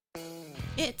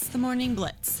It's the Morning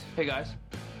Blitz. Hey guys,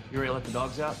 you ready to let the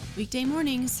dogs out? Weekday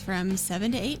mornings from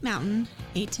 7 to 8 Mountain,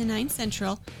 8 to 9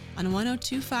 Central on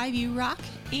 102.5 U Rock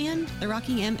and the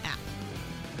Rocking M app.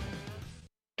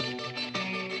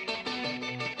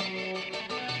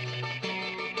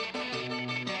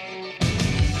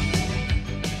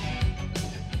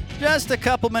 Just a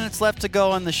couple minutes left to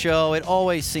go on the show. It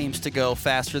always seems to go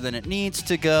faster than it needs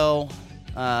to go,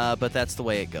 but that's the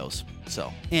way it goes.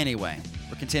 So, anyway,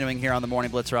 we're continuing here on the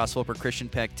Morning Blitz. Ross Wilper, Christian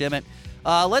Peck Dimmitt.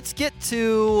 Let's get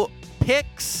to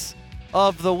picks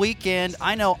of the weekend.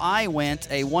 I know I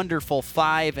went a wonderful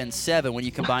 5-7 when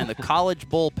you combine the college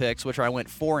bowl picks, which I went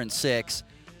 4-6,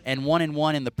 and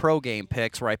 1-1 in the pro game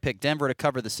picks, where I picked Denver to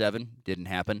cover the 7. Didn't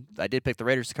happen. I did pick the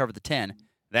Raiders to cover the 10.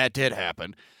 That did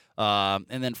happen.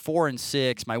 And then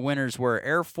 4-6. My winners were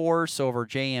Air Force over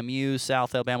JMU,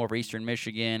 South Alabama over Eastern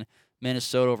Michigan,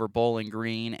 Minnesota over Bowling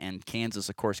Green, and Kansas,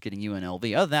 of course, getting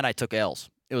UNLV. Other than that, I took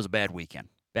L's. It was a bad weekend.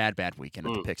 Bad weekend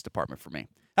at the picks department for me.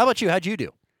 How about you? How'd you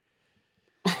do?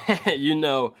 You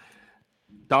know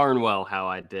darn well how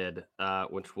I did,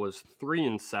 which was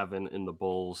 3-7 in the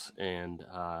Bulls, and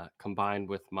combined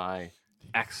with my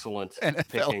excellent NFL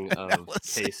picking of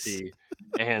analysis. KC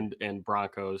and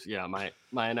Broncos. Yeah, my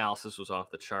analysis was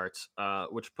off the charts,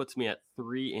 which puts me at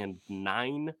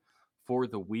 3-9 for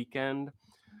the weekend,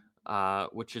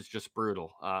 which is just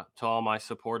brutal. To all my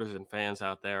supporters and fans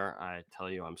out there, I tell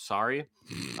you I'm sorry.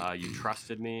 You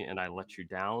trusted me, and I let you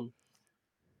down.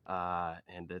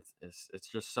 And it's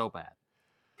just so bad.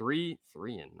 3-9.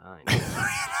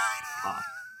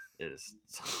 Is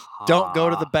Don't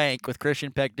go to the bank with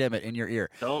Christian Peck Dimmitt in your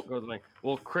ear. Don't go to the bank.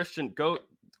 Well, Christian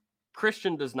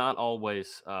does not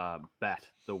always bet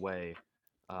the way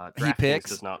He picks.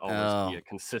 Does not always be a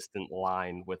consistent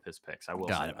line with his picks. I will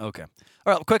Got say it. that. Okay.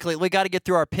 All right, quickly, we got to get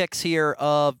through our picks here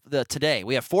of the today.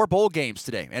 We have 4 bowl games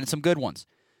today, and some good ones.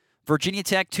 Virginia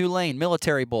Tech, Tulane,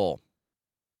 Military Bowl.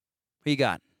 Who you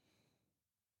got?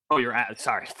 Oh,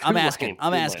 sorry. I'm asking.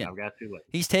 I've got Tulane.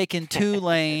 He's taking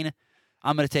Tulane.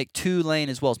 I'm going to take Tulane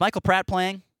as well. Is Michael Pratt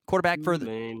playing quarterback for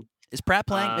the? Is Pratt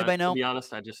playing? Anybody know? To be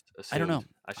honest, I just assumed. I don't know.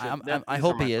 I These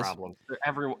hope are he my is. problems.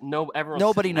 Everyone's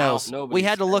Nobody knows. We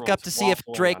had to look up to see if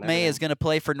waffling Drake on May is everything. going to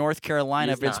play for North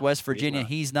Carolina He's if it's not. West Virginia.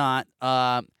 He's not.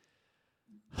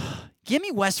 Give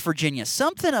me West Virginia.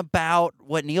 Something about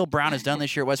what Neil Brown has done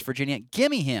this year at West Virginia.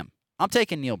 Give me him. I'm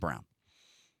taking Neil Brown.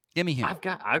 Give me him.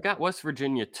 I've got West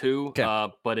Virginia too,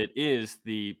 Okay. but it is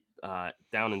the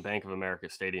down in Bank of America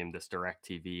Stadium, this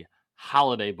DirecTV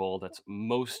Holiday Bowl that's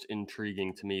most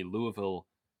intriguing to me. Louisville,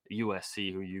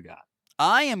 USC. Who you got?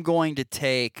 I am going to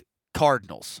take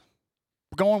Cardinals.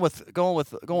 Going with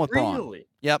Braun. Really?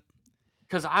 Yep.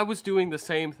 Because I was doing the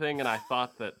same thing, and I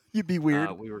thought that You'd be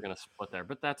weird. we were going to split there,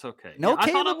 but that's okay. No I thought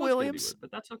Caleb it was gonna be Williams? weird,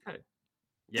 but that's okay.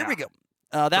 There Yeah. we go.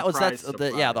 That's Surprise.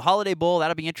 the Holiday Bowl.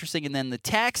 That'll be interesting. And then the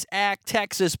Tax Act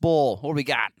Texas Bowl. What do we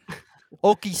got?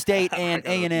 Okie State and I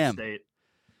got Okie A&M. State.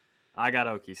 I got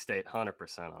Okie State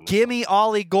 100% on this. Give me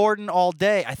Ollie Gordon all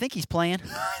day. I think he's playing. I don't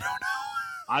know.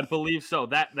 I believe so.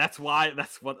 That's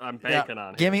what I'm banking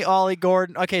on. Give me Ollie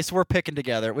Gordon. Okay, so we're picking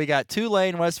together. We got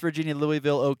Tulane, West Virginia,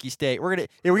 Louisville, Okie State. We're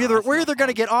either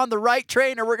gonna get on the right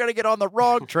train or we're gonna get on the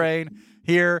wrong train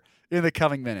here in the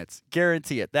coming minutes.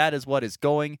 Guarantee it. That is what is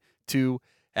going to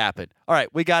happen. All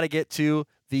right, we got to get to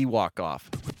the walk-off.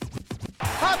 A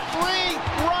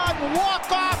 3-run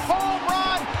walk-off home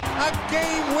run. A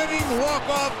game-winning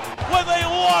walk-off. With a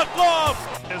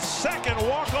walk-off. His second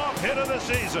walk-off hit of the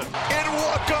season. In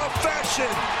walk-off fashion.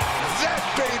 That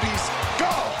baby's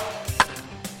go.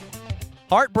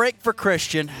 Heartbreak for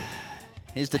Christian.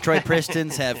 His Detroit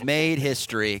Pistons have made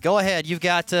history. Go ahead. You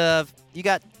got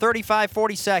 35,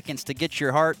 40 seconds to get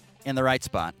your heart in the right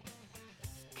spot.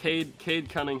 Cade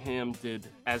Cunningham did,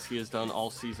 as he has done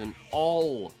all season,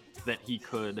 all that he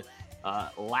could.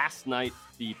 Last night,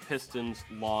 the Pistons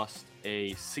lost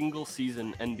a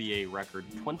single-season NBA record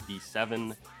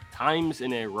 27 times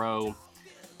in a row,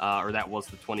 or that was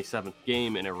the 27th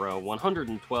game in a row,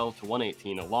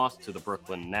 112-118, a loss to the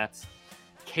Brooklyn Nets.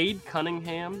 Cade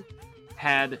Cunningham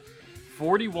had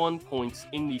 41 points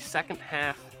in the second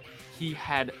half. He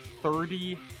had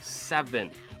 37.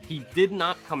 He did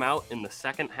not come out in the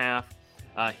second half.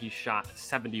 He shot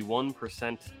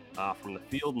 71% from the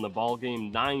field in the ball game,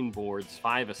 9 boards,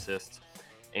 5 assists.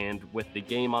 And with the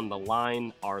game on the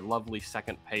line, our lovely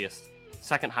second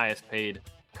highest paid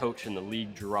coach in the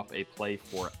league drew up a play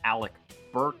for Alec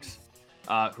Burks,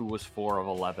 who was 4 of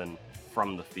 11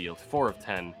 from the field, 4 of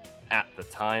 10 at the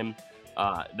time.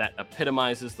 That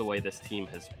epitomizes the way this team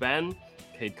has been.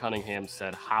 Cade Cunningham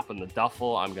said, "Hop in the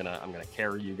duffel. I'm gonna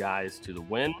carry you guys to the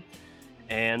win."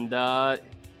 And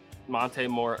Monte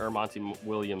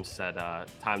Williams said,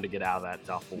 time to get out of that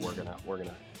duffel. We're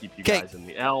gonna keep you 'Kay. guys in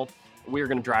the L. We're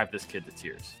gonna drive this kid to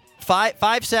tears.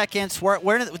 5 seconds.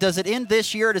 Where does it end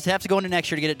this year, or does it have to go into next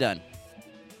year to get it done?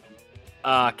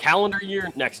 Calendar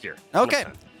year next year. Okay.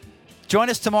 100%. Join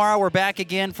us tomorrow. We're back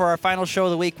again for our final show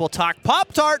of the week. We'll talk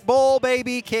Pop-Tart Bowl,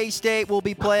 baby. K-State will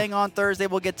be playing on Thursday.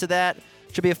 We'll get to that.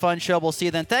 Should be a fun show. We'll see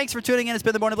you then. Thanks for tuning in. It's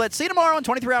been the Morning Blitz. See you tomorrow in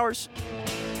 23 hours.